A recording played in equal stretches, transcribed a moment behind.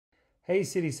Hey,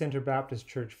 City Center Baptist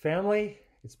Church family,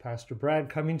 it's Pastor Brad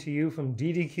coming to you from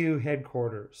DDQ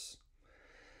headquarters.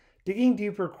 Digging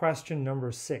Deeper question number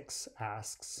 6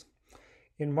 asks,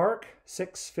 in Mark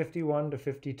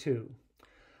 6:51-52,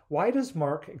 why does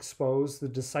Mark expose the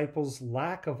disciples'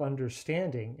 lack of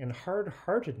understanding and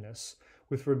hard-heartedness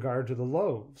with regard to the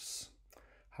loaves?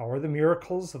 How are the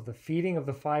miracles of the feeding of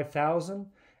the 5,000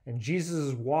 and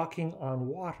Jesus' walking on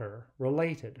water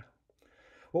related?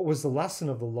 What was the lesson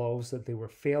of the loaves that they were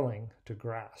failing to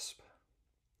grasp?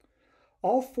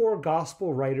 All 4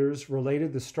 gospel writers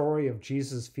related the story of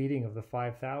Jesus' feeding of the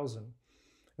 5,000,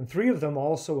 and 3 of them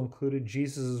also included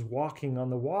Jesus' walking on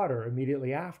the water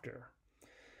immediately after.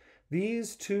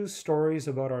 These 2 stories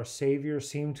about our Savior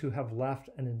seem to have left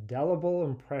an indelible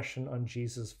impression on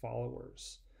Jesus'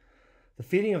 followers. The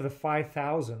feeding of the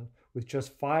 5,000 with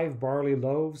just 5 barley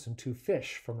loaves and 2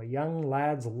 fish from a young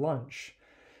lad's lunch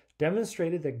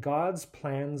demonstrated that God's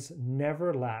plans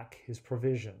never lack his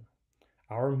provision.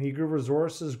 Our meager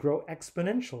resources grow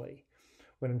exponentially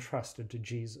when entrusted to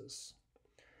Jesus.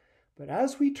 But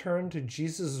as we turn to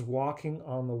Jesus walking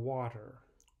on the water,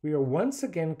 we are once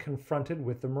again confronted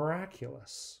with the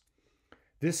miraculous.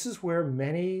 This is where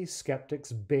many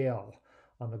skeptics bail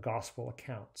on the gospel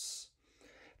accounts.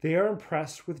 They are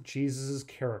impressed with Jesus'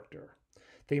 character.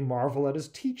 They marvel at his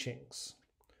teachings,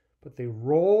 but they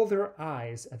roll their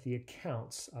eyes at the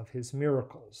accounts of his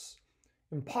miracles.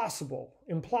 Impossible,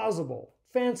 implausible,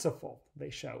 fanciful,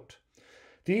 they shout.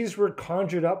 These were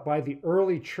conjured up by the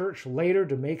early church later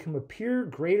to make him appear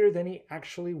greater than he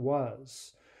actually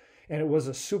was. And it was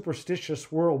a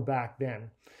superstitious world back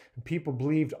then, and people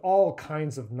believed all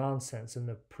kinds of nonsense in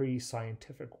the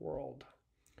pre-scientific world.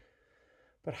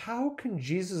 But how can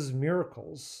Jesus'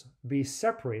 miracles be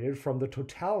separated from the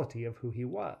totality of who he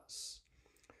was?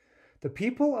 The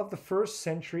people of the 1st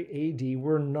century AD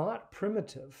were not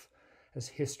primitive, as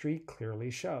history clearly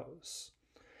shows.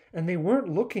 And they weren't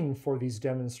looking for these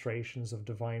demonstrations of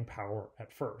divine power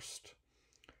at first.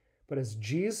 But as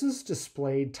Jesus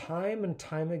displayed time and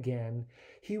time again,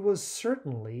 he was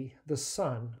certainly the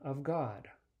Son of God.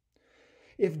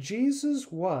 If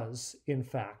Jesus was, in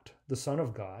fact, the Son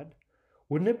of God,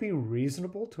 wouldn't it be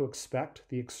reasonable to expect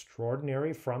the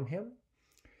extraordinary from him?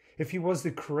 If he was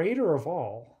the creator of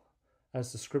all,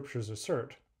 as the scriptures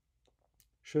assert,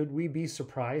 should we be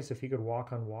surprised if he could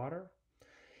walk on water?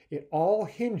 It all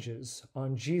hinges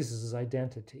on Jesus'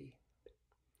 identity.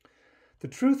 The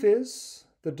truth is,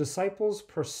 the disciples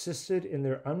persisted in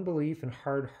their unbelief and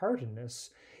hard-heartedness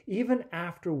even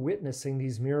after witnessing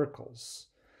these miracles.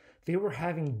 They were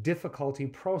having difficulty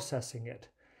processing it,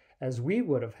 as we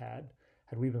would have had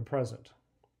we been present.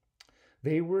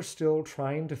 They were still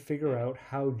trying to figure out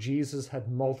how Jesus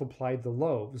had multiplied the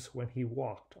loaves when he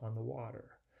walked on the water.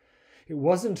 It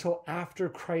wasn't until after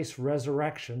Christ's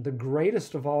resurrection, the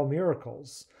greatest of all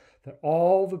miracles, that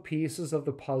all the pieces of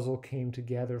the puzzle came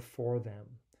together for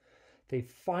them. They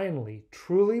finally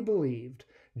truly believed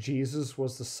Jesus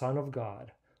was the Son of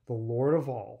God, the Lord of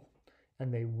all,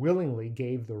 and they willingly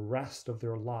gave the rest of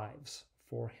their lives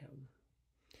for him.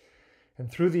 And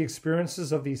through the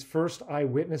experiences of these first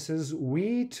eyewitnesses,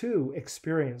 we too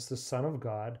experience the Son of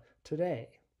God today.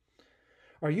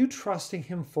 Are you trusting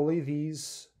him fully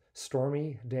these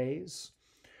stormy days?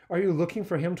 Are you looking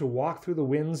for him to walk through the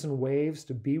winds and waves,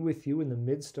 to be with you in the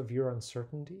midst of your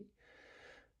uncertainty?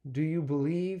 Do you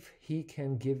believe he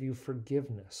can give you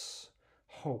forgiveness,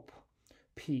 hope,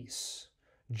 peace,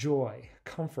 joy,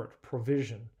 comfort,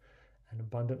 provision, and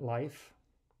abundant life?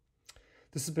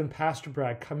 This has been Pastor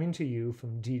Brad coming to you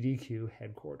from DDQ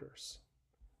headquarters.